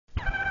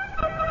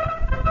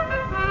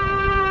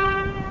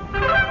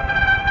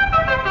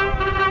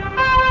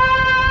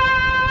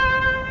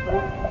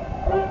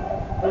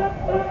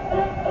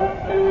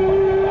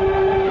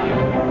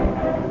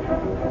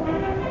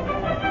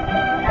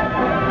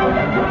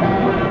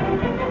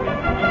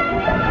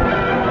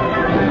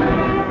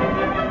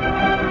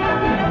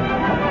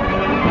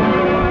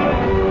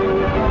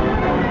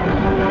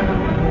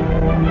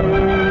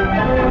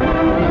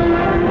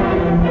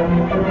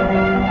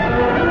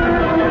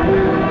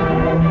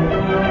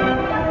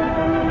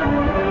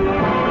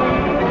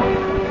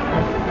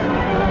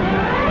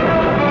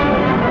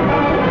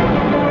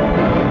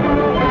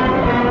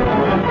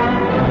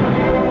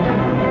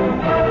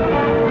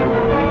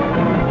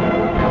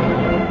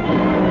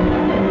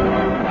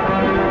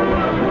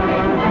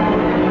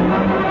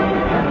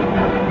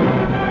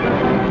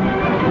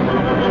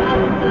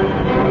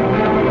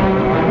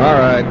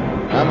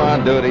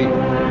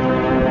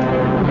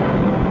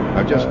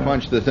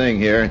punch the thing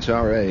here. It's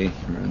all right.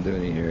 We're on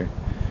duty here.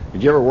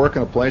 Did you ever work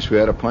in a place where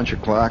you had to punch a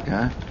clock,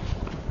 huh?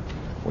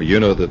 Well, you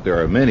know that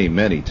there are many,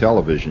 many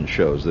television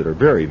shows that are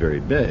very, very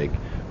big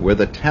where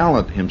the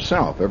talent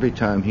himself, every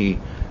time he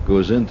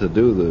goes in to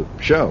do the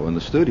show in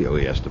the studio,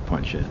 he has to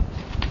punch in.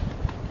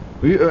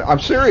 I'm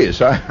serious.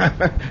 You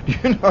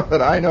know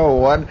that I know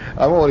one.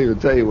 I won't even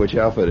tell you which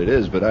outfit it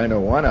is, but I know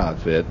one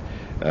outfit,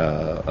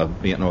 a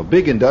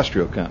big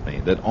industrial company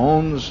that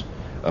owns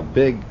a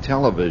big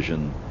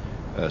television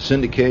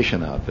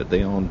syndication outfit.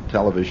 They own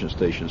television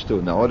stations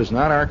too. No, it is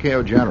not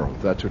RKO General,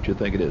 if that's what you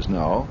think it is.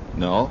 No,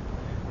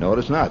 it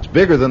is not. It's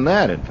bigger than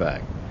that, in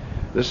fact.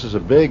 This is a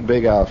big,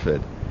 big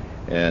outfit.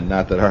 And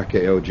not that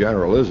RKO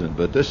General isn't,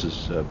 but this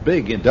is a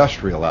big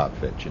industrial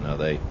outfit.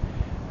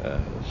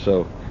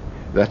 So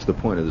that's the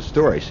point of the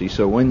story. See,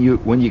 so when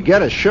you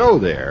get a show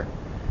there,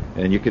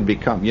 and you can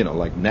become,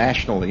 like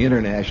nationally,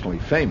 internationally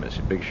famous,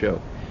 a big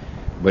show,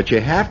 but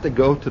you have to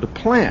go to the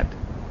plant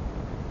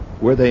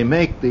where they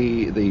make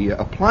the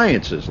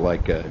appliances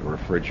like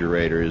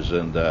refrigerators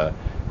and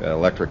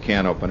electric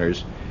can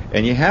openers,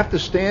 and you have to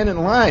stand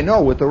in line.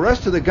 No, with the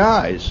rest of the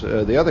guys,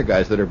 the other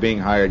guys that are being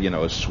hired,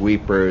 as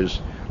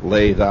sweepers,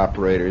 lathe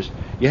operators,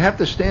 you have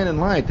to stand in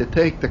line to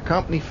take the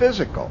company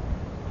physical.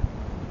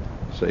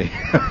 See,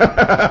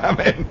 I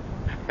mean,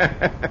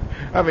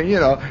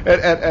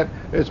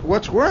 it's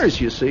what's worse.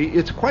 You see,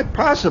 it's quite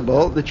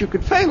possible that you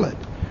could fail it.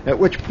 At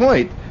which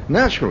point,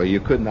 naturally,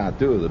 you could not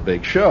do the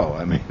big show.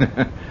 I mean,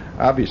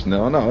 obviously,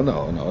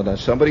 no.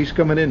 Somebody's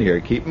coming in here.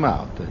 Keep them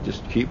out.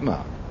 Just keep them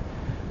out.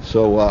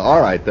 So,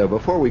 all right.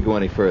 Before we go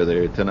any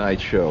further,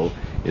 tonight's show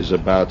is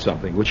about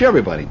something which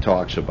everybody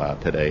talks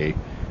about today,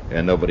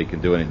 and nobody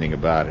can do anything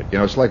about it.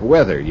 It's like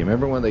weather. You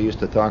remember when they used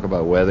to talk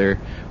about weather?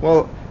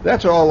 Well,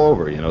 that's all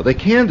over. They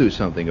can do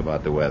something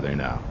about the weather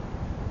now.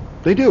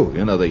 They do.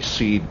 They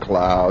seed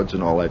clouds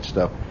and all that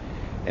stuff,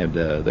 and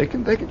they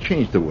can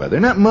change the weather.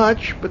 Not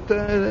much, but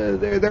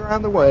they're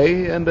on the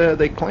way, and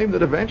they claim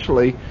that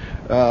eventually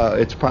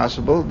it's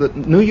possible that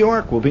New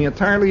York will be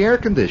entirely air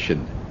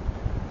conditioned.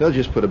 They'll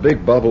just put a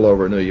big bubble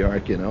over New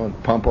York,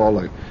 and pump all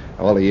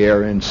the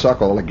air in, suck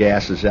all the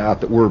gases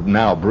out that we're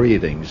now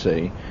breathing.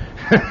 See.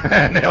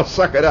 And they'll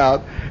suck it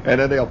out,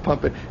 and then they'll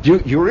pump it.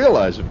 You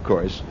realize, of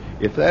course,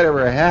 if that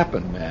ever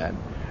happened, man,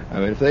 I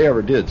mean, if they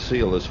ever did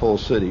seal this whole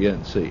city in,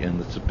 and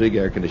it's a big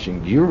air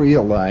conditioning, do you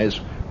realize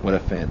what a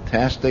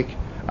fantastic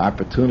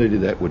opportunity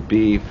that would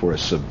be for a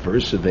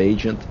subversive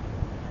agent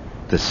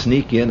to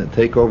sneak in and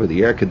take over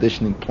the air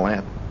conditioning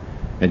plant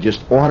and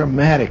just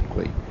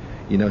automatically,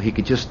 he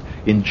could just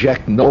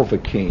inject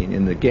Novocaine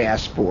in the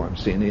gas form,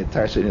 see, in the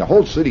entire city. The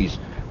whole city's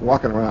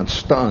walking around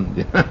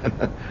stunned.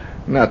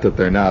 Not that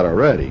they're not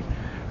already.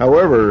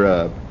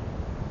 However,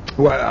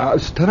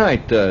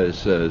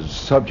 tonight's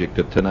subject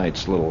of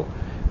tonight's little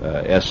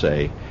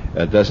essay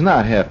does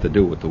not have to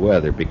do with the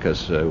weather,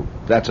 because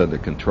that's under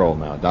control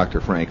now. Dr.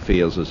 Frank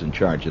Fields is in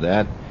charge of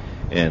that,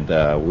 and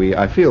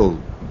I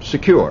feel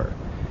secure.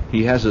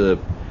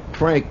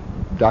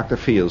 Dr.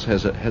 Fields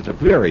has a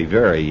very,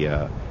 very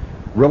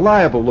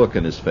reliable look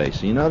in his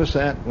face. You notice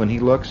that when he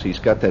looks, he's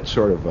got that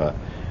sort of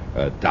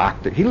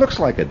doctor. He looks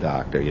like a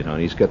doctor, and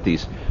he's got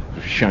these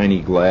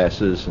shiny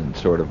glasses and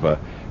sort of a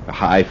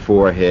high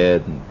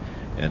forehead,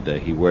 and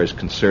he wears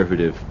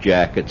conservative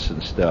jackets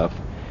and stuff.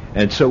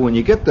 And so when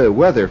you get the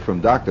weather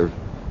from Dr.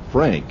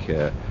 Frank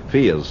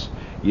Fields,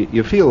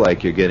 you feel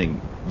like you're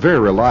getting very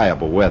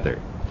reliable weather.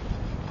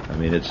 I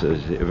mean,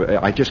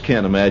 I just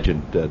can't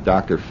imagine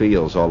Dr.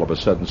 Fields all of a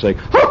sudden saying,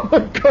 "Oh my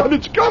God,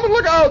 it's coming!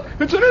 Look out!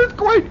 It's an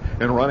earthquake!"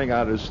 and running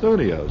out of his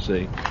studio.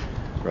 See,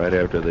 right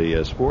after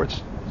the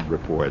sports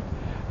report.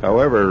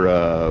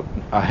 However,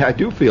 I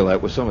do feel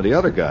that with some of the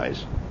other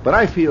guys, but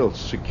I feel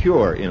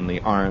secure in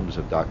the arms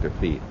of Dr.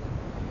 Feet.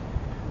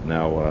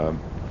 Now,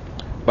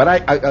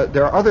 but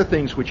there are other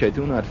things which I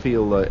do not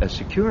feel as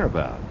secure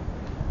about.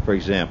 For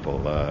example,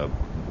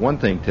 one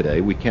thing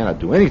today we cannot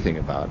do anything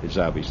about is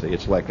obviously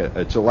it's like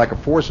a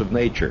force of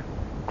nature,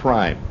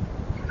 crime.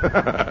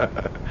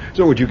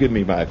 So would you give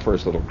me my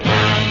first little?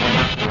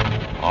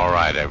 All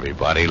right,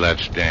 everybody,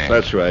 let's dance.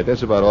 That's right.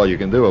 That's about all you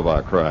can do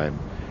about crime.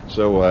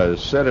 So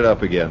set it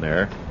up again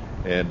there,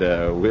 and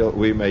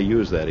we may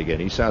use that again.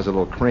 He sounds a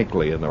little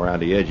crinkly around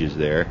the edges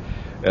there.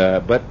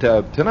 But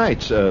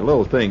tonight's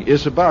little thing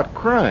is about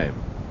crime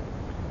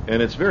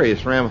and its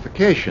various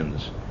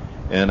ramifications.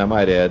 And I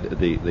might add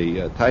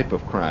the type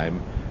of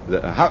crime.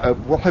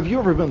 Have you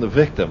ever been the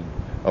victim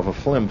of a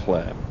Flim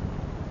Flam?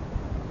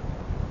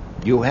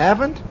 You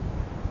haven't?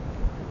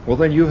 Well,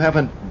 then you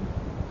haven't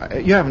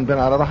been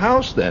out of the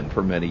house then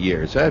for many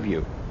years, have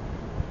you?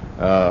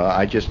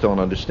 I just don't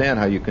understand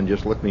how you can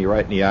just look me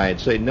right in the eye and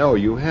say, no,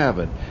 you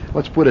haven't.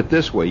 Let's put it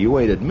this way. You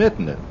ain't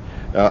admitting it.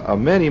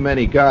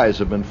 Many guys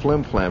have been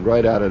flim-flammed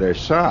right out of their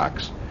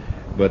socks.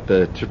 But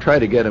to try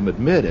to get them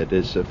admitted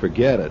is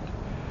forget it.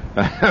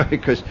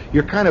 Because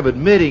you're kind of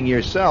admitting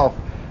yourself.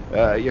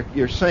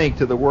 You're saying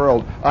to the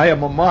world, I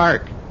am a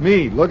mark.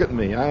 Me, look at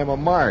me. I am a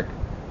mark.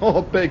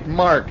 Oh, big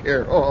mark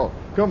here. Oh,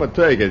 come and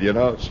take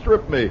it,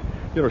 Strip me.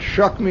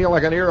 Shuck me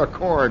like an ear of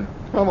corn.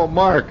 I'm a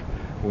mark.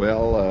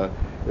 Well,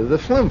 the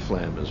Flim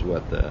Flam is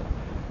what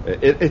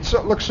it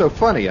looks so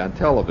funny on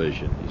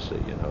television. You see,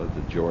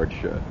 the George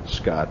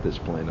Scott is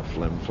playing a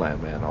Flim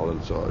Flam man.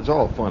 It's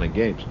all fun and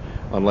games,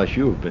 unless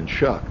you have been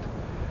shucked.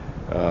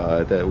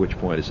 At which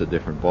point it's a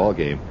different ball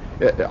game.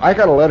 I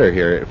got a letter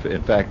here,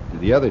 in fact,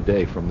 the other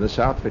day from this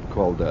outfit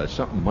called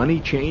something Money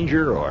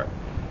Changer, or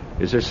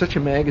is there such a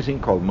magazine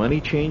called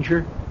Money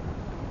Changer?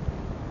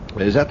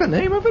 Is that the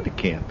name of it? It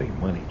can't be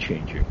Money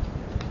Changer.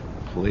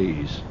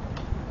 Please.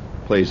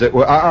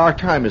 Our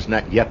time is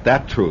not yet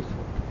that truthful.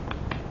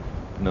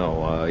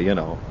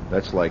 No,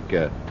 that's like,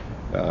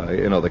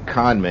 the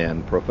Con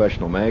Man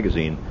professional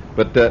magazine.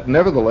 But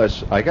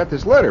nevertheless, I got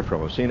this letter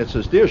from him. See, and it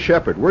says, "Dear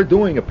Shepard, we're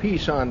doing a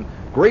piece on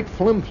great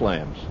Flim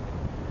Flams.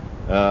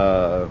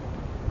 How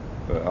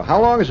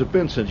long has it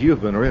been since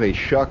you've been really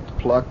shucked,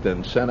 plucked,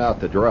 and sent out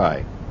to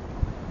dry?"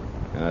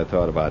 And I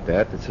thought about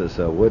that. It says,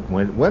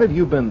 "When have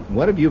you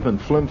been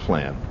Flim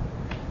Flam?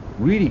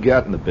 Really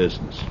got in the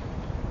business?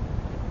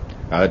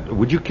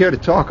 Would you care to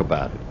talk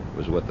about it?"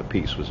 Was what the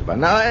piece was about.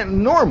 Now,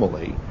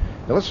 normally,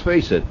 let's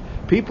face it,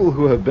 people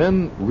who have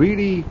been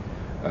really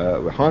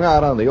hung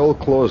out on the old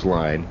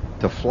clothesline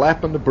to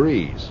flap in the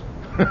breeze,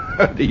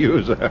 to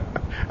use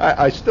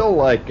I still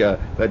like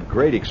that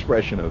great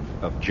expression of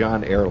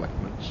John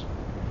Ehrlichman's,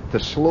 to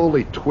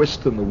slowly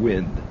twist in the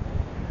wind.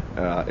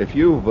 If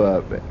you've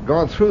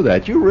gone through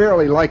that, you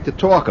rarely like to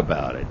talk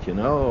about it, you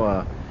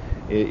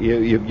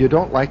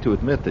don't like to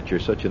admit that you're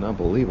such an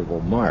unbelievable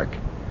mark.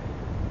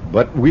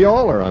 But we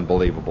all are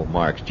unbelievable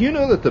marks. Do you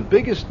know that the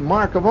biggest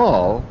mark of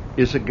all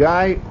is a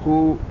guy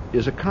who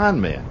is a con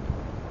man?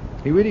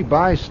 He really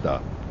buys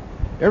stuff.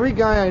 Every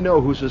guy I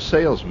know who's a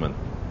salesman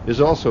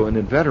is also an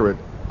inveterate,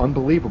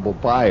 unbelievable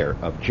buyer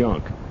of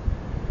junk.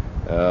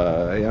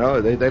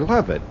 They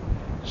love it.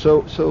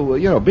 So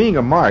being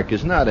a mark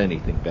is not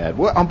anything bad.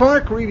 Well, a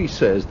mark really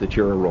says that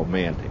you're a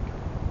romantic.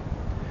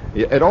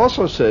 It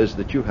also says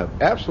that you have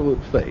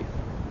absolute faith,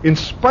 in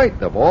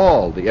spite of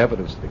all the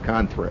evidence to the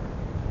contrary,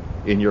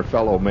 in your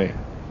fellow man.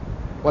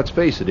 Let's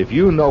face it, if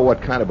you know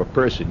what kind of a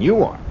person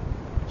you are,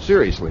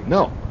 seriously,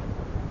 no.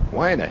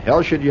 Why in the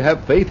hell should you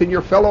have faith in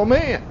your fellow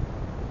man?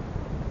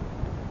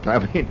 I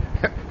mean,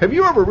 have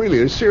you ever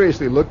really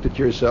seriously looked at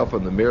yourself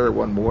in the mirror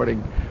one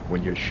morning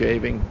when you're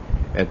shaving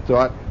and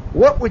thought,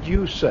 what would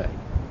you say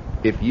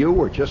if you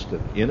were just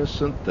an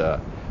innocent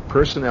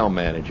personnel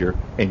manager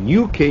and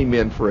you came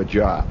in for a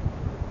job?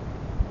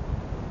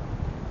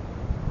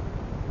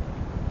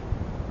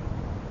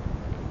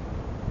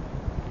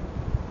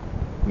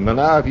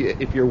 Now,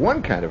 if you're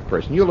one kind of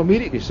person, you'll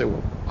immediately say,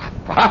 well,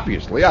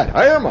 obviously, I'd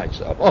hire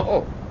myself.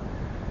 Oh.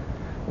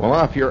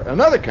 Well, if you're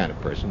another kind of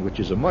person, which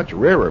is a much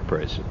rarer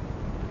person,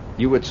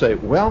 you would say,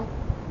 well,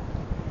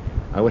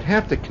 I would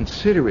have to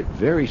consider it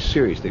very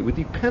seriously. It would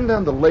depend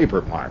on the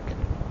labor market.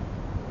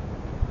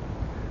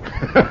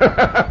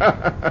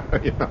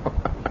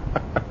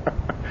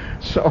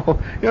 So,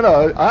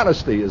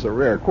 honesty is a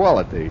rare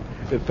quality.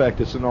 In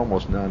fact, it's an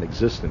almost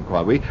non-existent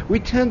quality. We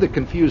tend to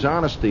confuse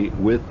honesty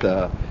with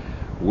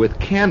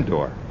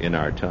candor in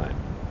our time.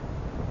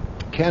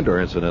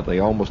 Candor, incidentally,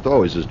 almost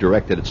always is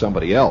directed at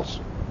somebody else.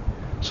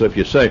 So if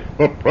you say,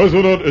 the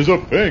president is a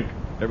fink,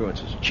 everyone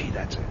says, gee,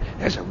 that's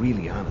a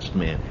really honest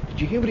man. Did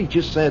you hear what he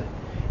just said?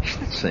 He's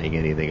not saying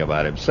anything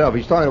about himself.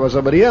 He's talking about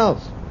somebody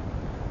else.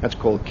 That's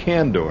called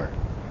candor.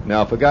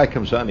 Now, if a guy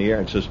comes on the air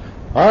and says,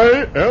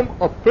 I am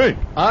a fink.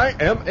 I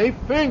am a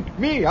fink.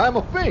 Me. I'm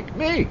a fink.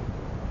 Me.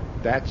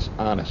 That's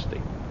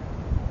honesty.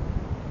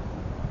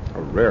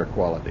 A rare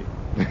quality.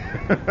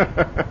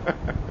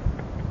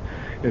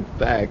 In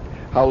fact,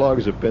 how long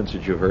has it been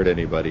since you've heard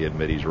anybody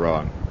admit he's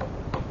wrong?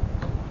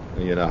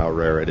 You know how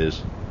rare it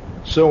is.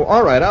 So,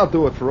 all right, I'll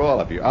do it for all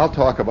of you. I'll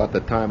talk about the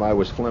time I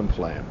was Flim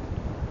Flam,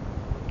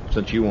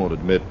 since you won't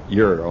admit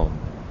your own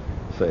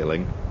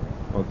failing.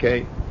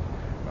 Okay?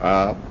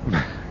 I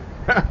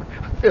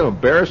feel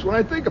embarrassed when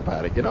I think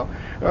about it, All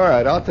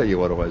right, I'll tell you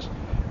what it was.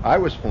 I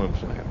was Flim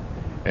Flam.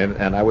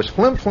 And I was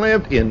Flim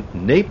Flammed in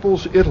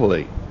Naples,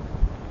 Italy,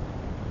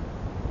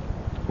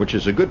 which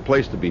is a good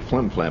place to be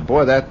Flim Flam.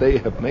 Boy, they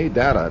have made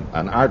that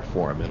an art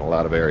form in a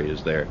lot of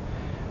areas there,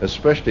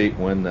 especially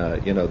when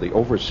the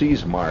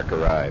overseas mark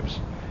arrives,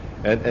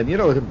 and it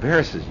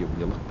embarrasses you when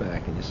you look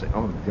back and you say,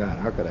 oh my God,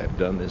 how could I have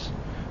done this?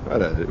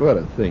 What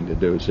a thing to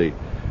do. See,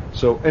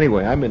 so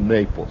anyway, I'm in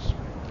Naples,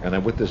 and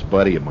I'm with this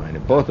buddy of mine,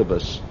 and both of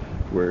us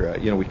were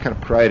we kind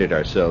of prided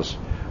ourselves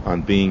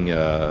on being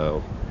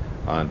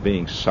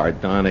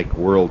sardonic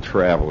world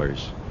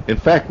travelers. In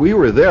fact, we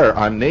were there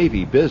on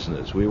Navy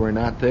business. We were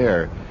not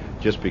there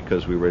just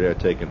because we were there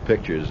taking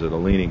pictures of the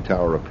Leaning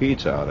Tower of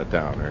Pisa out of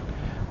town, or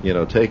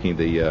taking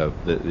the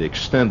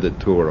extended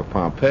tour of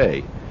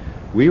Pompeii.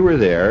 We were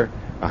there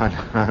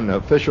on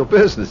official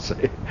business.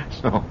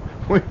 So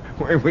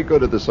we go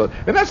to this, and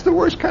that's the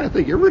worst kind of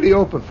thing. You're really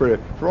open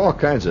for all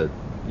kinds of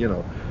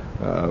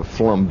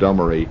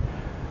flumdummery.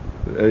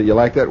 You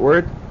like that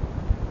word?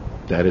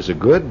 That is a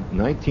good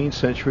 19th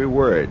century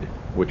word,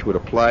 which would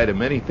apply to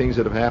many things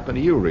that have happened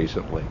to you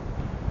recently.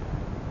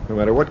 No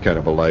matter what kind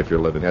of a life you're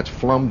living, that's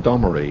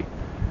flumdummery.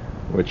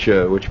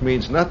 which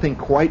means nothing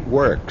quite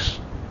works.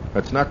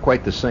 That's not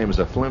quite the same as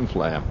a flim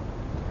flam.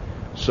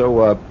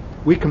 So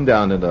we come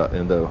down in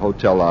the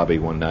hotel lobby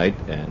one night,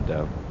 and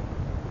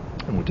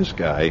with this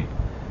guy,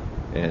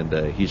 and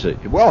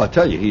I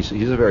tell you, he's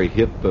a very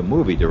hip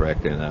movie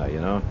director now,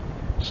 you know.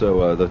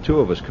 So the two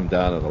of us come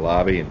down to the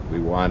lobby, and we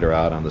wander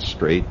out on the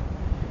street,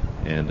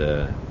 and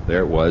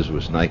there it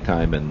was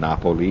nighttime in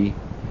Napoli,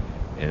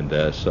 and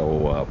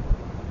so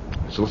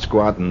let's go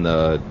out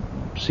and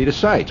see the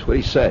sights. What do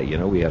you say? You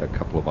know, we had a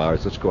couple of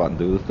hours. Let's go out and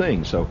do the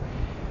thing. So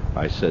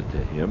I said to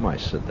him,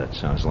 that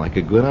sounds like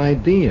a good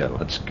idea.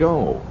 Let's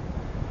go.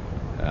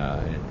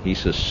 And he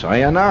says,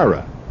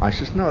 sayonara. I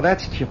says, no,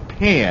 that's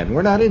Japan.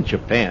 We're not in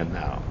Japan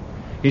now.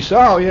 He said,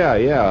 oh,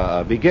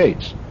 yeah, be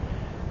Gates.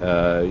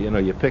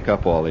 You pick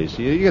up all these.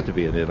 You get to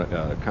be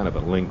kind of a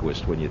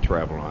linguist when you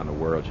travel around the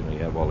world. You know, you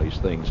have all these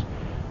things.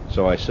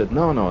 So I said,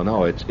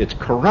 no, it's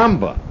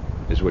caramba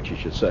is what you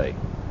should say.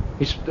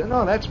 He said,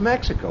 no, that's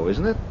Mexico,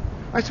 isn't it?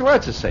 I said, well,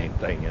 it's the same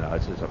thing. You know,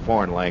 it's a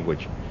foreign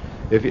language.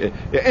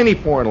 Any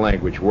foreign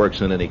language works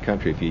in any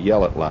country if you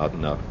yell it loud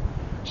enough.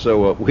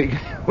 So we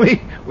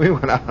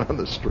went out on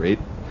the street,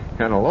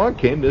 and along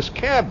came this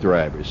cab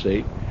driver,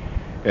 see?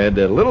 And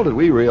little did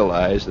we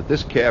realize that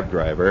this cab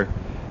driver,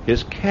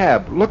 his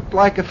cab looked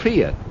like a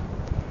Fiat.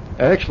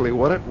 Actually,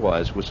 what it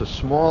was a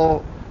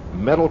small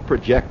metal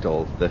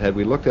projectile that, had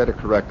we looked at it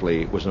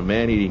correctly, was a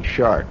man-eating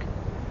shark.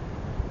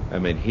 I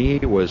mean, he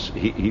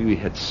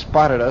had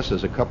spotted us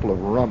as a couple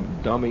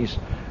of dummies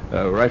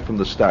right from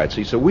the start.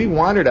 See, so we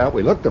wandered out,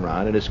 we looked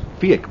around, and his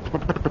Fiat,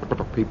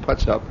 he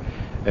puts up,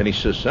 and he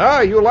says,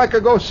 you like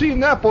to go see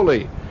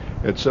Napoli?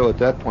 And so at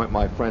that point,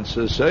 my friend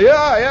says,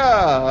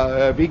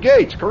 be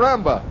Gates,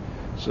 caramba.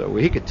 So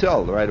he could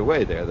tell right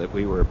away there that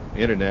we were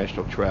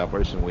international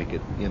travelers, and we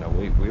could,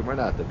 we were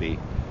not to be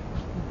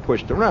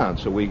pushed around.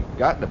 So we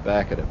got in the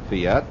back of the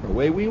Fiat, and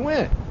away we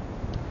went.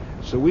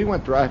 So we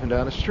went driving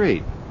down the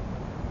street,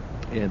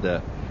 and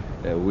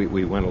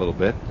we went a little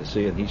bit to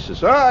see, and he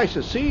says, I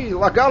says, see,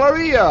 La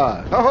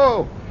Galleria,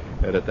 ho-ho.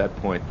 And at that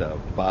point,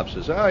 Bob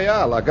says,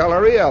 La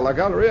Galleria,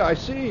 I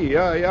see,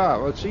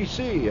 well, see,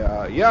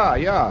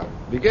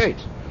 the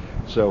gates.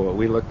 So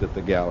we looked at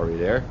the gallery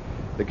there.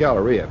 The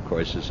Galleria, of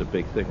course, is a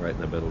big thing right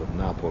in the middle of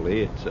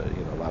Napoli. It's a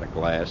lot of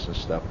glass and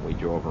stuff. We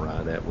drove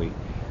around that. We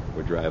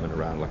were driving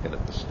around looking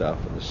at the stuff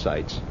and the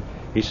sights.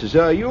 He says,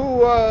 you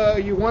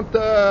want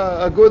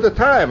a good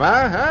time,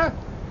 huh?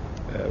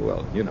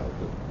 Well,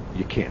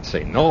 you can't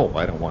say no.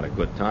 I don't want a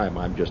good time.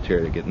 I'm just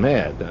here to get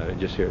mad. I'm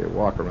just here to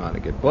walk around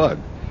and get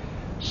bugged.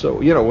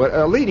 So,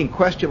 a leading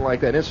question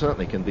like that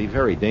incidentally can be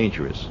very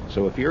dangerous.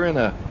 So if you're in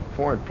a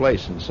foreign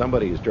place and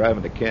somebody is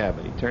driving a cab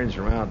and he turns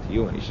around to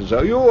you and he says,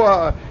 you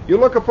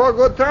looking for a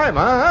good time,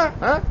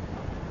 huh?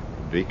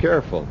 Be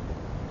careful.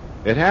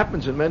 It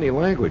happens in many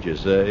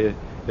languages.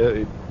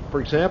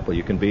 For example,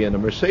 you can be in a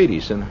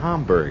Mercedes in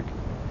Hamburg,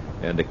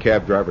 and the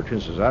cab driver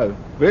turns and says,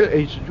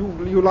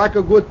 you like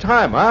a good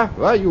time, huh?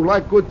 Well, you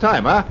like good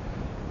time, huh?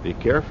 Be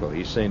careful.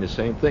 He's saying the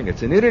same thing.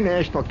 It's an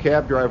international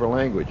cab driver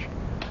language.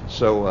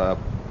 So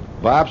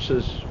Bob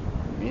says,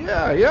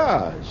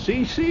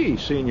 si,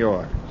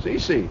 senor,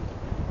 si.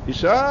 He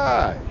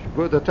says,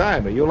 good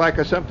time. You like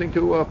something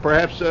to,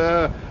 perhaps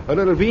a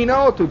little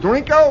vino to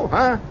drinko,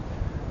 huh?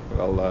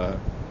 Well,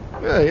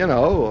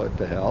 what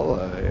the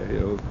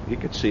hell? He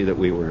could see that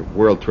we were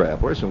world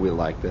travelers and we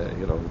liked,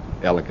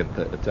 elegant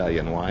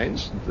Italian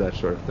wines, that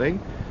sort of thing.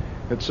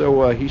 And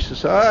so he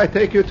says, I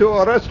take you to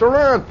a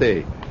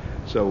ristorante.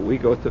 So we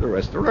go to the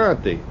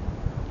ristorante.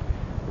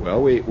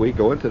 Well, we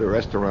go into the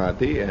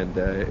restaurante, and,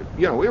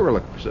 we were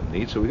looking for something to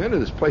eat, so we went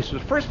into this place. It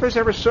was the first place I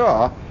ever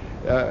saw.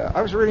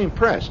 I was really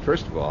impressed,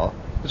 first of all.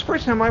 It was the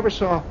first time I ever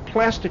saw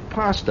plastic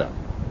pasta.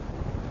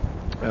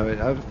 I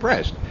was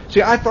impressed.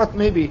 See, I thought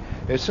maybe,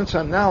 since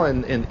I'm now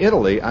in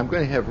Italy, I'm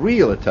going to have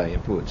real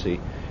Italian food. See,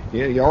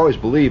 you always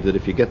believe that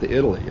if you get to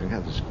Italy, you're going to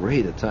have this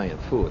great Italian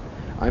food.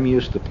 I'm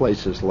used to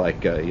places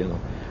like a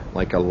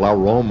La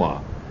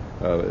Roma,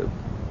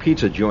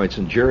 pizza joints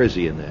in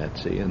Jersey and that,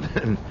 see, and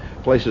then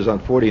places on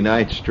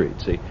 49th Street,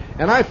 see.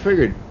 And I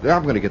figured that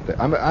I'm going to get there.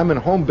 I'm in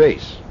home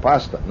base,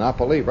 pasta,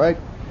 Napoli, right?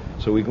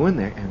 So we go in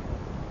there, and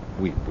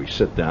we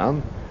sit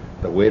down.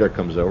 The waiter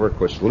comes over. Of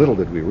course, little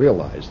did we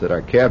realize that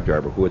our cab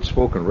driver, who had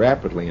spoken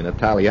rapidly in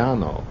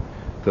Italiano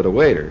to the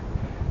waiter,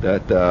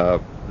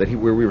 that we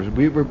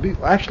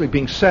were actually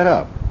being set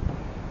up.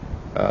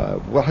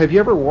 Well, have you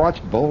ever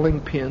watched bowling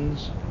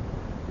pins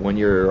when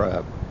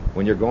you're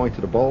going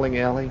to the bowling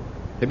alley?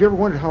 Have you ever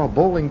wondered how a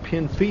bowling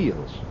pin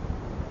feels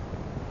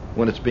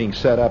when it's being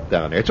set up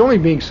down there? It's only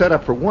being set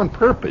up for one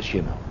purpose,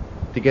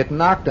 to get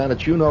knocked on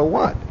it,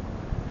 what.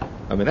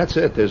 I mean, that's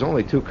it. There's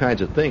only two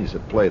kinds of things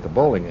that play at the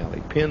bowling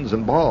alley, pins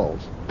and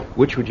balls.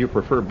 Which would you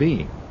prefer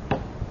being?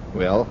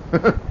 Well,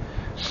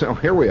 so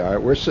here we are.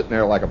 We're sitting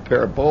there like a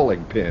pair of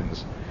bowling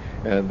pins.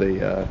 And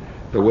the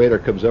waiter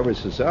comes over and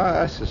says,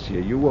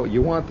 you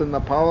want the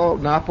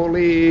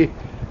Napoli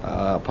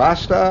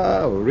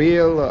pasta,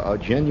 real,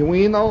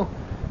 genuino?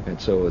 And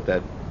so at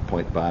that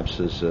point, Bob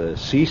says,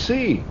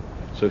 si.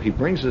 So he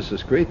brings us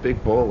this great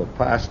big bowl of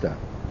pasta.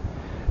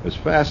 It was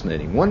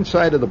fascinating. One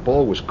side of the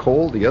bowl was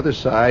cold, the other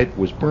side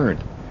was burnt.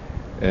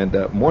 And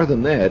more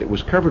than that, it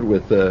was covered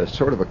with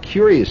sort of a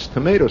curious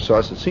tomato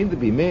sauce that seemed to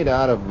be made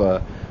out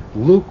of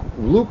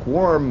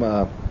lukewarm.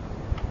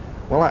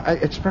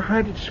 It's very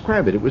hard to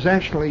describe it. It was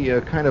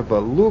actually kind of a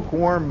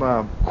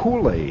lukewarm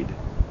Kool-Aid.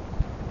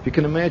 If you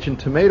can imagine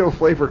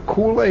tomato-flavored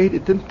Kool-Aid,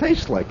 it didn't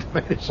taste like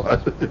tomato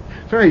sauce.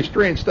 Very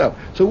strange stuff.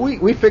 So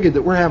we figured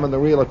that we're having the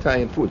real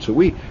Italian food. So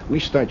we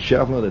start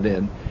shoveling it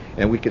in,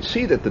 and we could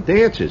see that the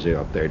dancers are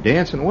up there,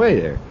 dancing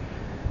away there.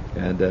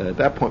 And at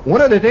that point,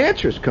 one of the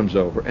dancers comes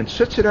over and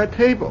sits at our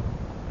table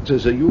and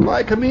says, "Are you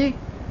like me?"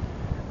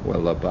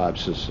 Well, Bob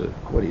says,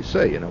 "What do you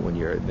say? When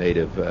you're a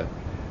native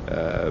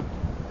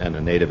and a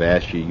native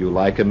asks you, 'You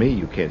like me?'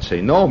 You can't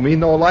say, 'No, me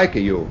no like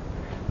you.'"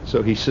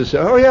 So he says,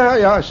 "Oh,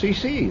 yeah,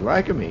 see,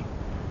 like me.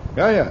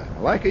 Yeah,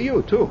 like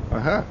you, too.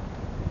 Uh-huh."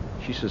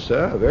 She says,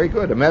 "Very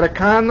good.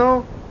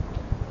 Americano?"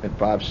 And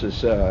Bob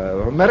says,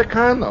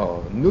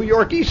 "Americano, New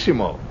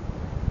Yorkissimo."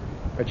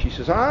 And she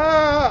says,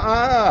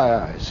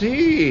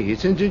 see,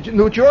 it's in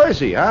New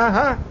Jersey,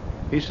 uh-huh.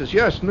 He says,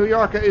 "Yes, New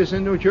York is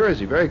in New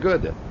Jersey. Very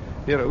good."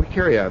 We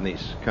carry on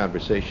these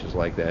conversations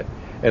like that.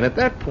 And at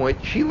that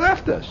point, she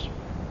left us.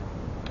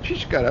 She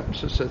just got up and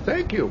says,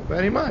 "Thank you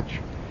very much."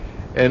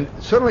 And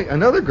suddenly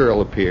another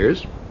girl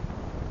appears,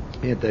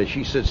 and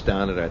she sits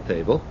down at our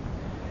table,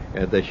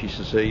 and she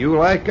says, you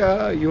like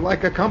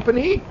a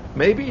company,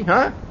 maybe,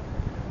 huh?"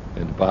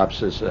 And Bob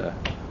says, you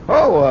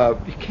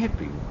can't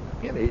be,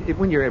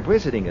 when you're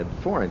visiting a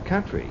foreign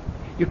country,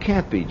 you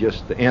can't be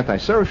just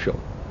antisocial.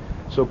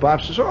 So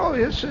Bob says, "Oh,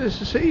 yes,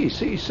 see,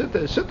 sit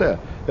there,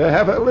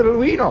 have a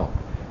little vino."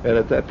 And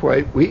at that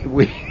point,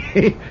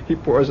 he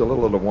pours a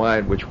little of the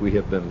wine, which we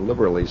have been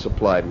liberally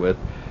supplied with,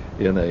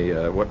 in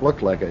a what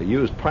looked like a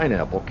used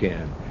pineapple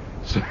can.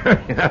 So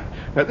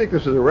I think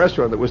this was a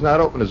restaurant that was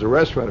not open as a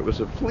restaurant; it was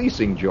a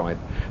fleecing joint.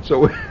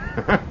 So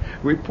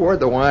we poured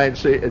the wine,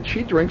 and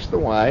she drinks the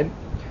wine.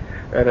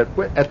 And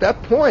at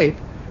that point,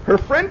 her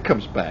friend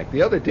comes back,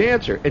 the other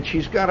dancer, and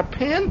she's got a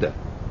panda.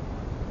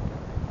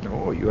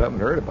 Oh, you haven't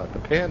heard about the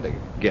panda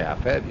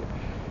gaff, have you?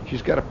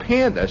 She's got a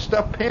panda, a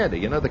stuffed panda.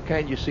 The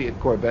kind you see at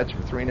Corvettes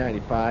for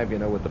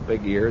 $3.95. With the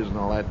big ears and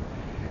all that.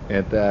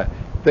 And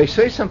they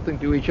say something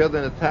to each other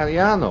in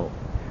Italiano.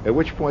 At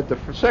which point the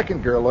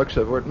second girl looks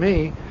over at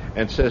me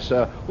and says,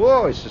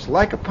 "Whoa," he says,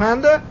 "like a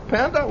panda?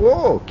 Panda?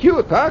 Whoa,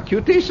 cute, huh?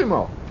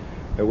 Cutissimo."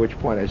 At which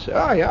point I say,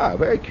 "Oh, yeah,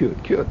 very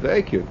cute,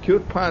 very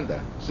cute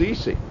panda.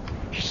 Zizi."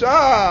 She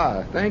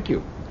said, "Thank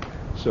you."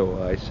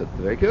 So I said,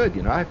 "Very good."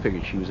 I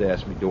figured she was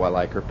asking me, do I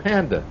like her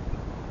panda?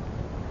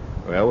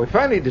 Well, we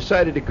finally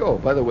decided to go.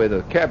 By the way,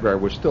 the cab driver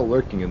was still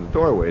lurking in the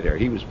doorway there.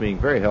 He was being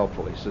very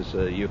helpful. He says,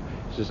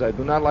 "I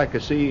do not like to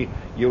see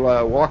you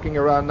walking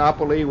around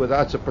Napoli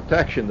without the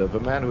protection of a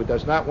man who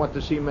does not want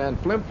to see man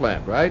Flim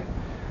Flam, right?"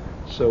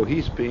 So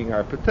he's being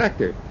our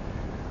protector.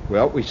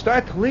 Well, we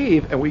start to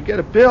leave, and we get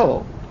a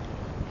bill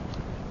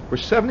for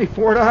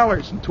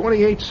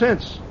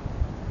 $74.28.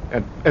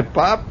 And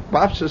Bob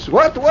says,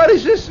 What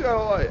is this?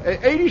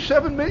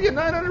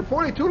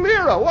 87,942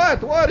 lira.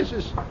 What is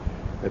this?"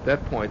 At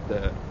that point,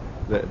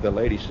 the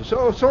lady says,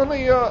 "Oh, it's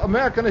only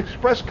American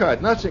Express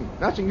card. Nothing.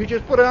 You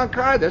just put it on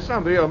card. That's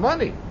not real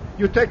money.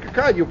 You take a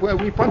card.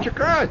 We punch a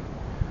card."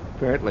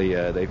 Apparently,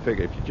 they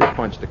figure if you just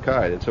punch the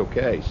card, it's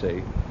okay.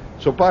 Say,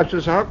 so Bob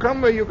says, "How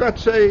come you got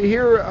say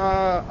here?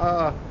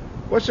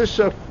 What's this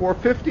for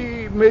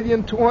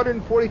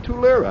 50,242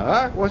 lira?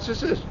 Huh? What's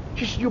this?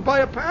 She says, "You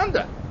buy a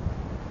panda."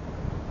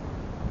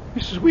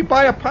 He says, "We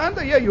buy a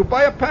panda? Yeah, you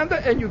buy a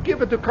panda and you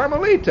give it to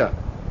Carmelita."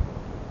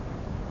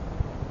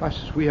 I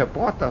says, "We have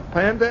bought the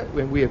panda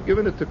and we have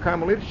given it to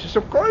Carmelita." She says,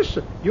 "Of course,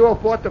 you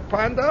have bought the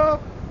panda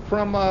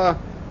from,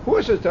 who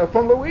is it?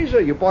 From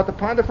Louisa. You bought the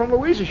panda from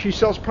Louisa. She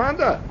sells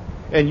panda.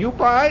 And you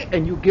buy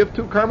and you give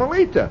to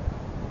Carmelita.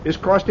 It's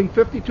costing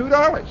 $52.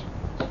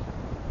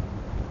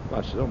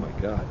 I said, "Oh my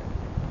God."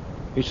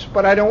 He says,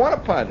 "But I don't want a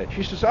panda."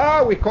 She says,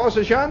 "We call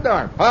the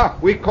gendarme."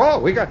 We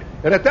got,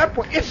 and at that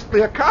point,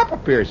 instantly a cop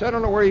appears. I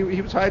don't know where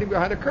he was hiding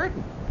behind a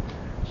curtain.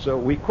 So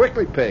we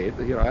quickly paid.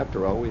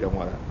 After all, we don't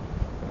want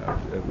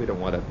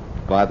to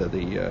bother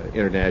the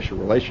international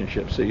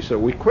relationship. See, so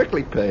we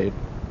quickly paid,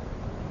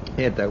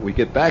 and we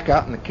get back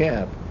out in the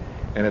cab.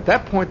 And at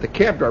that point, the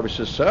cab driver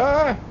says,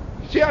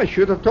 "See, I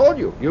should have told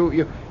you.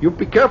 You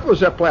be careful of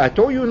that place. I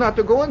told you not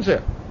to go in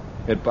there."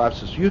 And Bob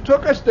says, "You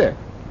took us there."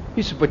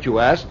 He said, "But you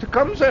asked to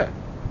come there."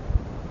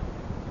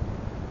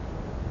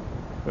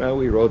 Well,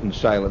 we rode in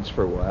silence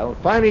for a while.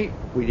 Finally,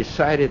 we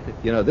decided,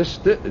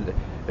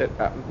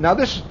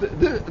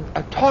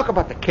 talk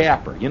about the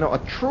capper.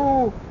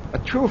 A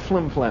true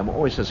Flim Flam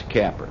always has a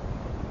capper.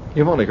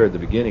 You've only heard the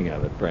beginning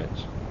of it,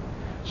 friends.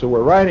 So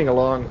we're riding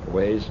along a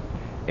ways,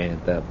 and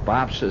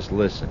Bob says,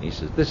 "Listen," he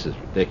says, "this is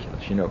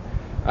ridiculous.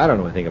 I don't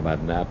know anything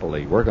about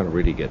Napoli. We're going to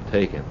really get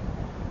taken.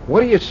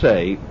 What do you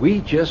say we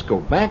just go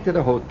back to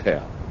the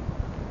hotel?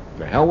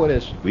 The hell with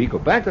this. We go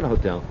back to the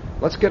hotel.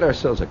 Let's get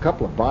ourselves a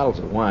couple of bottles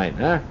of wine,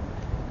 huh?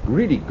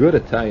 Really good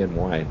Italian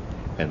wine.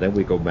 And then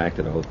we go back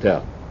to the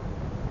hotel."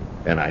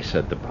 And I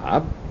said to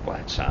Bob, "Well,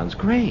 that sounds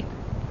great."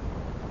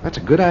 That's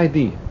a good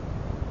idea.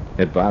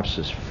 And Bob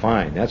says,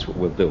 fine, that's what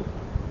we'll do.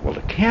 Well,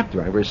 the cab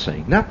driver is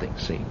saying nothing.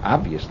 See,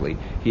 obviously,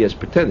 he has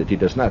pretended he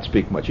does not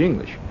speak much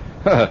English.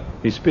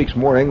 He speaks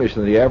more English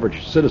than the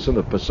average citizen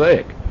of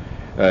Passaic.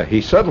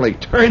 He suddenly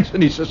turns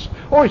and he says,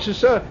 "Oh," he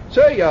says,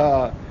 "say,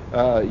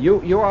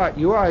 you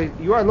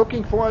are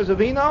looking for a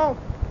vino?"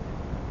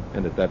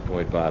 And at that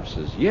point, Bob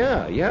says,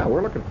 "Yeah,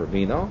 we're looking for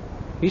vino."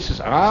 He says,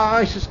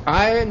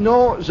 "I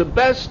know the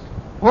best.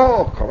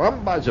 Oh,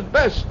 caramba, the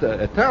best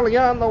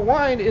Italiano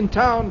wine in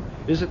town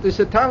is at this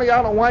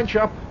Italiano wine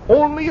shop.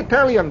 Only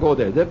Italian go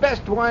there. The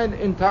best wine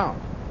in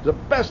town. The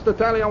best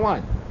Italian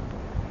wine."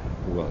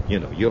 Well,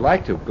 you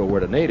like to go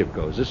where the native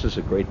goes. This is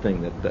a great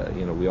thing that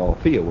we all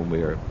feel when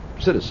we are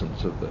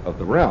citizens of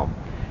the realm.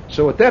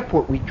 So at that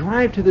point, we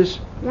drive to this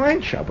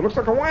wine shop. It looks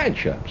like a wine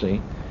shop,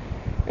 see?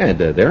 And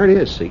there it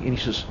is, see? And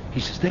he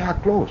says they are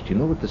closed. You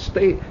know what the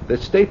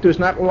state does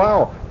not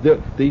allow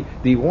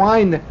the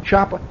wine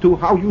shop to,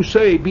 how you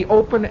say, be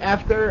open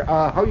after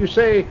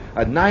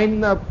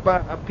 9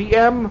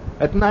 p.m.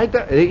 at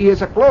night. He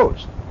is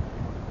closed.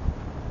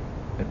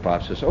 And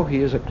Bob says, "Oh,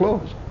 he is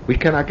closed. We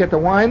cannot get the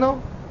wine,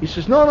 though." He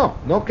says, "No,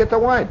 get the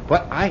wine.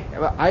 But I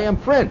am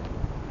friend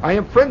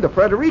of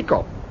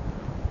Federico.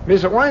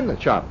 There's a wine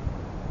shop.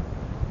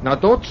 Now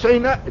don't say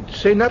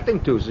nothing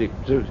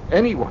to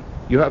anyone.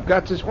 You have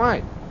got this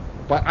wine,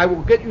 but I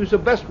will get you the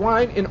best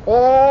wine in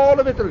all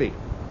of Italy.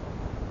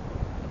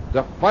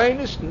 The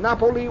finest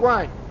Napoli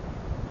wine.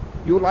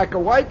 You like a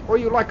white or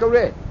you like a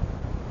red?"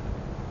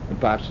 And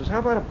Bob says, "How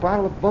about a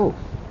bottle of both?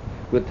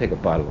 We'll take a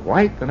bottle of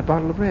white and a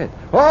bottle of red."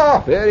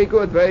 "Oh, very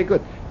good, very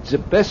good. The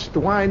best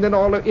wine in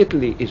all of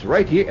Italy is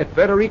right here at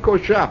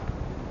Federico's shop."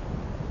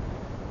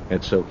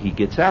 And so he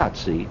gets out,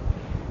 see,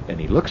 and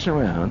he looks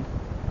around,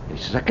 and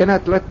he says, "I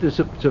cannot let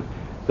the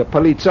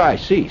polizei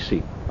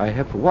see. I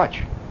have to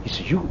watch." He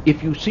says,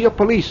 if you see a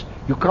police,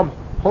 you come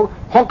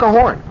honk a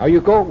horn. How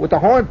you go with the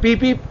horn? Beep,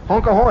 beep,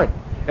 honk a horn.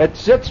 At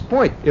this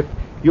point, if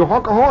you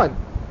honk a horn,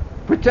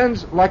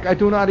 pretends like I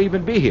do not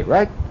even be here,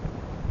 right?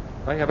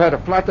 I have had a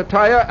flat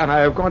tire, and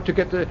I have gone to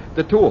get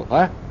the tool,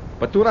 huh?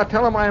 But do not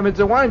tell him I am in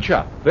the wine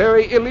shop.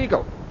 Very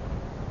illegal.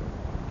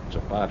 So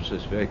Bob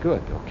says, "Very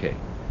good, okay."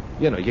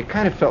 You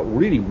kind of felt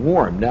really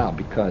warm now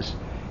because,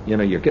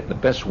 you're getting the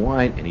best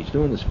wine and he's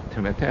doing this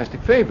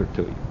fantastic favor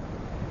to you.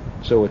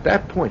 So at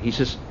that point he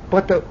says,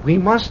 "But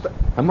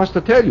I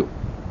must tell you,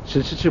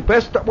 since it's the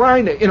best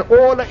wine in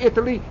all of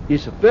Italy,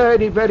 it's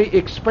very, very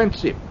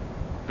expensive.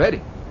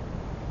 Very."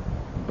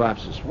 Bob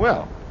says,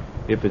 "Well,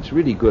 if it's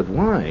really good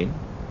wine,"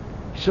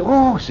 he said,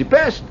 "Oh, it's the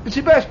best. It's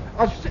the best.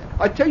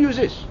 I'll tell you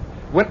this.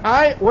 When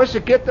I was to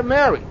get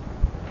married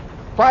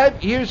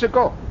 5 years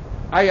ago,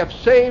 I have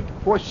saved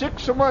for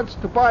 6 months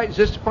to buy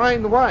this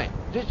fine wine.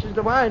 This is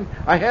the wine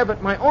I have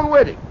at my own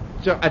wedding.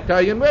 It's an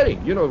Italian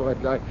wedding.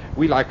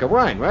 We like a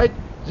wine, right?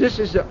 This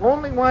is the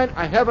only wine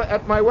I have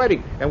at my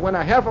wedding. And when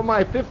I have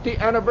my 50th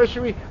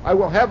anniversary, I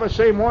will have the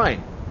same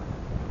wine.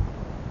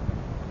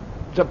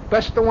 It's the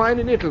best wine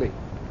in Italy."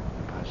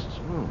 I says,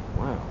 "Oh,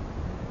 wow.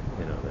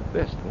 The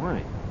best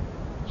wine."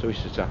 So he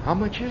says, "So how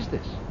much is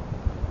this?"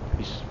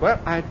 He says, "Well,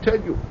 I tell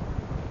you."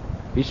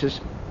 He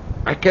says,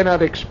 "I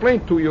cannot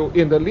explain to you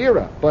in the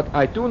lira, but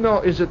I do know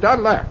is a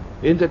dollar.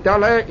 In the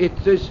dollar,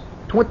 it is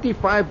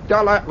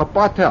 $25 a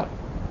bottle."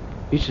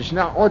 He says,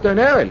 "Now,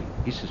 ordinarily,"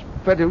 he says,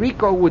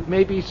 "Federico would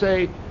maybe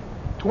say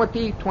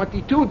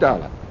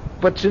 $22.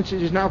 But since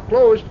it is now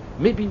closed,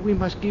 maybe we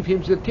must give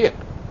him the tip."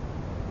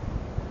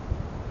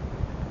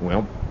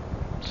 Well,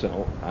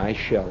 so I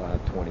shell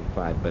out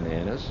 25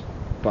 bananas.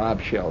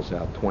 Bob shells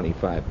out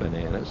 25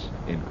 bananas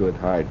in good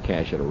hard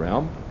cash of the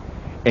realm,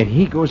 and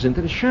he goes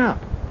into the shop.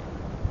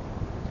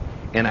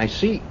 And I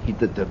see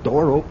the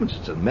door opens.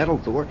 It's a metal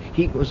door.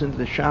 He goes into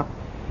the shop,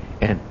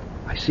 and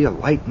I see a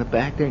light in the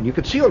back there, and you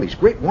can see all these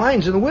great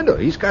wines in the window.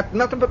 He's got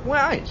nothing but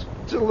wines.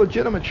 It's a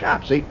legitimate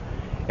shop, see?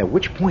 At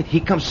which point he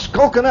comes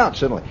skulking out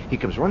suddenly. He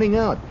comes running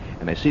out,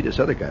 and I see this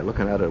other guy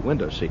looking out of the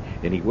window, see?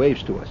 And he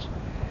waves to us.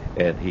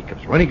 And he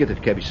comes running into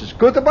the cab. He says,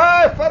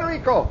 "Goodbye,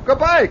 Federico.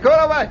 Goodbye.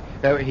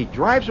 He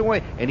drives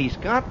away, and he's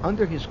got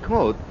under his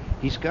coat,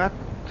 he's got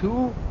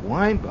 2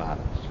 wine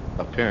bottles,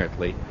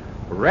 apparently,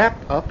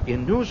 wrapped up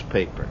in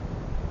newspaper.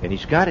 And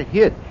he's got it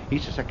hid. He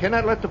says, "I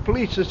cannot let the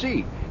police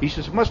see." He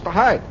says, "Must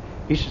hide."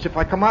 He says, "If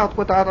I come out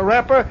without a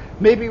wrapper,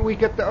 maybe we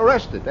get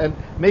arrested and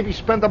maybe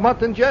spend a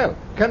month in jail.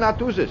 Cannot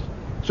do this.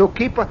 So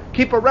keep a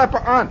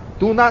wrapper on.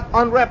 Do not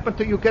unwrap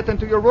until you get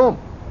into your room."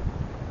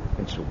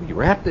 And so we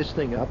wrapped this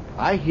thing up.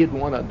 I hid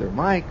one under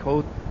my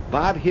coat.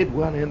 Bob hid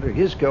one under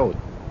his coat.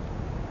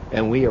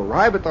 And we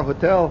arrive at the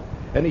hotel,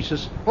 and he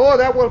says, "Oh,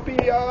 that will be,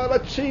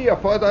 let's see,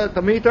 for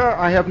the meter,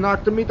 I have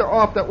knocked the meter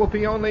off. That will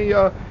be only,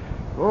 the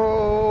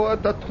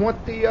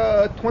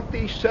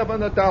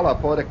 $27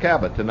 for the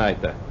cab tonight."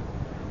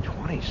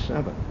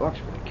 $27 for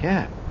the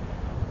cab.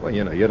 Well,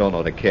 you don't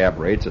know the cab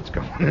rates. It's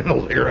going in a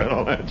lira and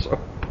all that. So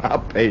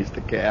Bob pays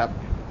the cab.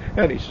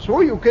 And he says,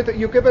 "Oh, you give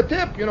a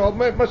tip.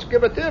 Must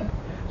give a tip."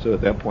 So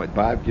at that point,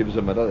 Bob gives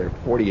him another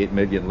 48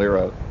 million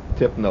lira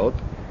tip note.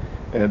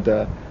 And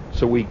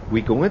So we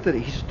go into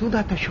he says, do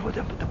not to show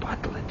them the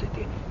bottle.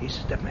 He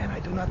says, that man, I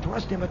do not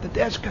trust him at the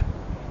desk.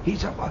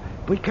 He's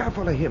be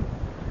careful of him.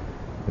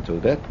 And so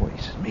at that point,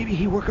 he says, maybe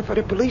he working for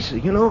the police,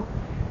 you know.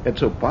 And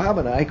so Bob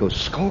and I go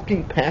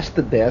skulking past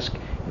the desk,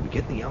 and we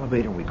get in the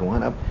elevator, and we go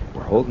on up.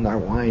 We're holding our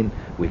wine.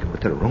 We go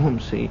to the room,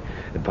 see.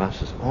 And Bob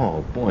says,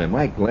 oh, boy, am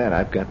I glad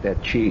I've got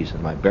that cheese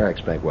in my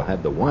barracks bag. We'll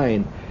have the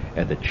wine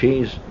and the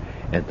cheese.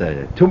 And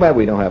too bad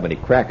we don't have any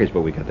crackers,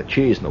 but we got the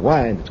cheese and the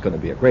wine. It's going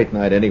to be a great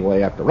night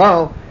anyway, after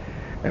all.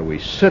 And we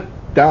sit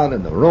down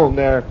in the room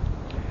there,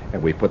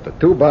 and we put the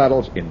 2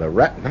 bottles in the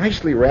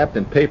nicely wrapped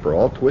in paper,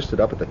 all twisted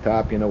up at the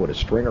top, you know, with a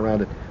string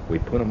around it. We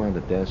put them on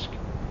the desk.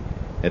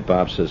 And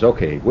Bob says,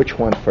 okay, which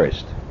one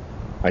first?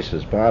 I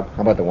says, Bob,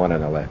 how about the one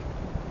on the left?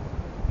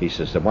 He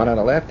says, the one on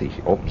the left?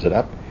 He opens it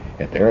up,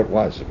 and there it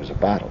was. It was a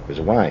bottle. It was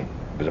a wine.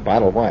 It was a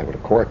bottle of wine with a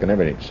cork and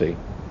everything, see?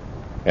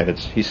 And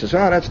he says,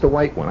 oh, that's the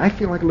white one. I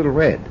feel like a little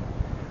red.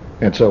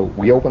 And so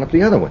we open up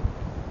the other one.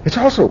 It's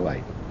also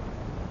white.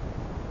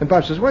 And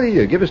Bob says, what do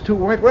you do? Give us 2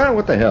 white? Well,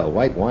 what the hell?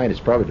 White wine is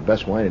probably the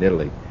best wine in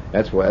Italy.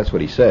 That's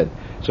what he said.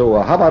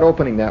 So how about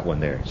opening that one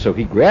there? So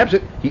he grabs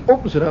it, he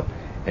opens it up,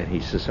 and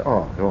he says,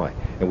 oh, boy.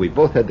 And we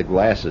both had the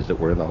glasses that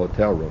were in the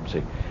hotel room,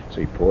 see?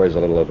 So he pours a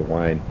little of the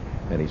wine,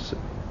 and he said,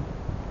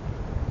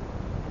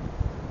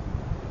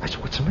 I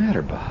said, what's the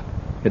matter, Bob?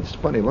 It's a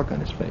funny look on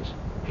his face.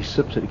 He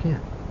sips it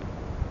again.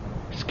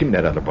 He says, give me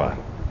that other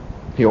bottle.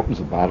 He opens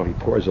the bottle, he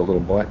pours a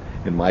little more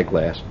in my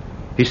glass.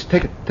 He says,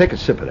 take a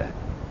sip of that.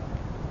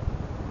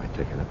 I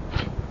take it up.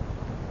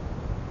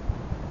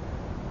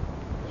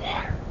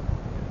 Water.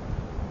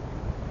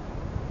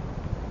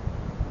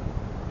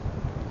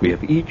 We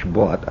have each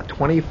bought a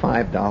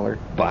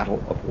 $25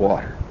 bottle of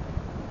water.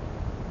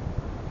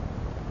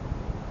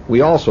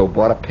 We also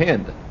bought a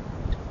Panda.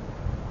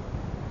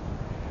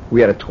 We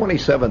had a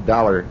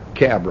 $27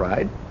 cab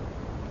ride.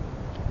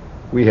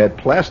 We had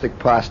plastic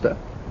pasta.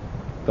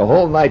 The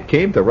whole night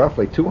came to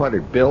roughly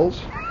 200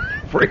 bills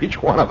for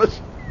each one of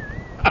us.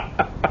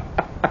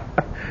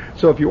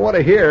 So if you want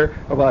to hear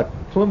about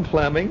Flim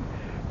Flamming,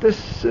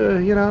 this,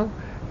 you know,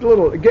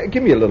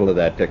 give me a little of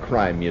that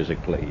crime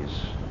music, please.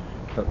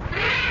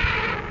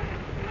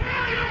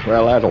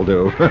 Well, that'll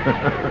do.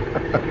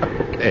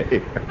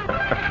 Okay.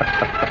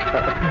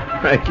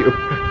 Thank you.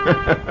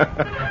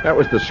 That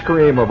was the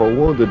scream of a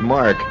wounded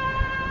Mark.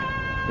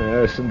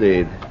 Yes,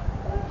 indeed.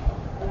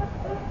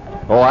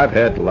 Oh, I've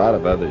had a lot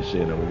of others,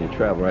 you know, when you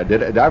travel around.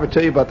 Did I ever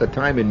tell you about the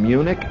time in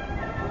Munich?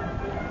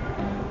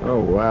 Oh,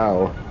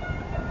 wow.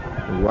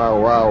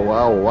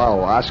 Wow.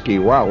 Oski,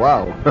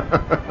 wow.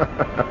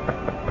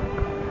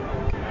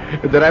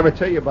 Did I ever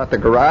tell you about the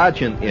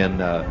garage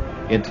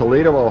in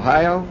Toledo,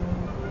 Ohio?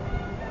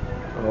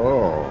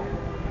 Oh.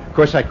 Of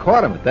course, I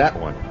caught him at that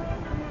one.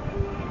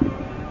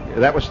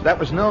 That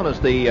was known as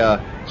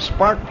the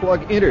spark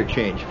plug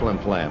interchange Flim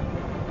Flam.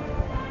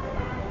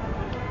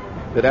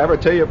 Did I ever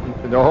tell you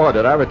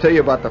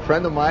about the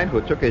friend of mine who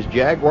took his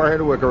Jaguar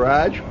into a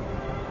garage?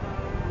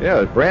 Yeah,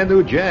 a brand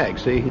new Jag.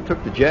 See, he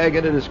took the Jag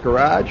into this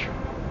garage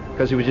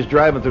because he was just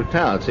driving through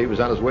town. See, he was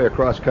on his way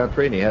across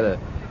country and he had to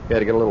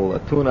get a little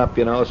tune-up,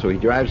 you know. So he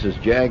drives his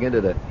Jag into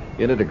the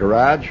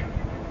garage,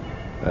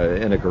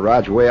 in a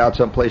garage way out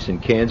someplace in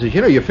Kansas.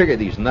 You know, you figure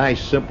these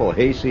nice, simple,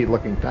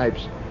 hayseed-looking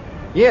types.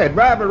 Yeah,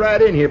 drive it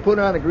right in here, put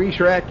it on a grease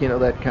rack, you know,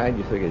 that kind.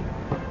 You figure,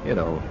 you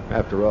know,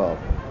 after all,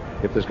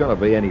 if there's going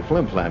to be any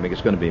flim flamming,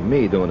 it's going to be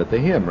me doing it to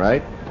him,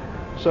 right?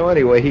 So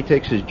anyway, he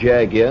takes his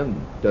Jag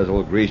in, does a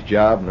little grease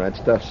job and that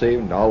stuff, see,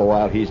 and all the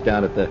while he's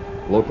down at the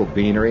local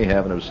beanery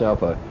having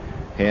himself a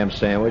ham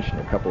sandwich and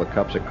a couple of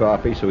cups of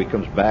coffee. So he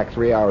comes back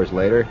 3 hours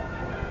later.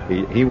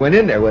 He went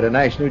in there with a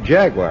nice new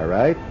Jaguar,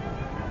 right?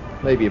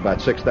 Maybe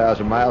about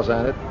 6,000 miles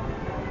on it.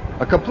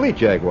 A complete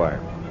Jaguar.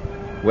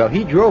 Well,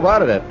 he drove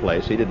out of that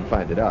place. He didn't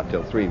find it out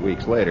until 3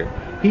 weeks later.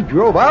 He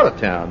drove out of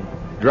town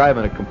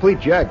driving a complete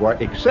Jaguar,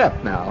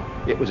 except now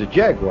it was a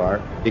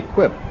Jaguar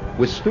equipped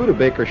with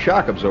Studebaker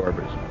shock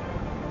absorbers.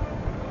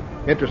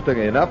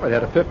 Interestingly enough, it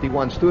had a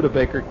 51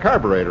 Studebaker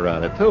carburetor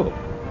on it, too,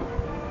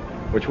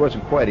 which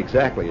wasn't quite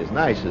exactly as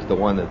nice as the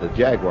one that the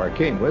Jaguar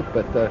came with,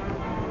 but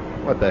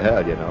what the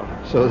hell, you know.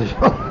 So,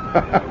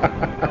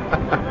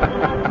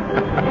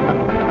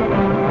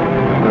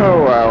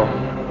 oh, wow.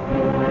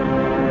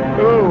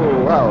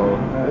 Oh, wow.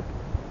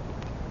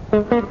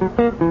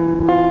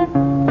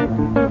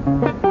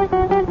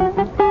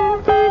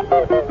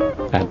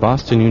 At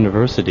Boston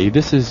University,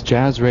 this is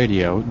Jazz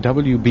Radio,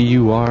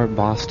 WBUR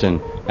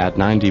Boston, at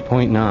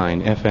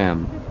 90.9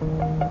 FM.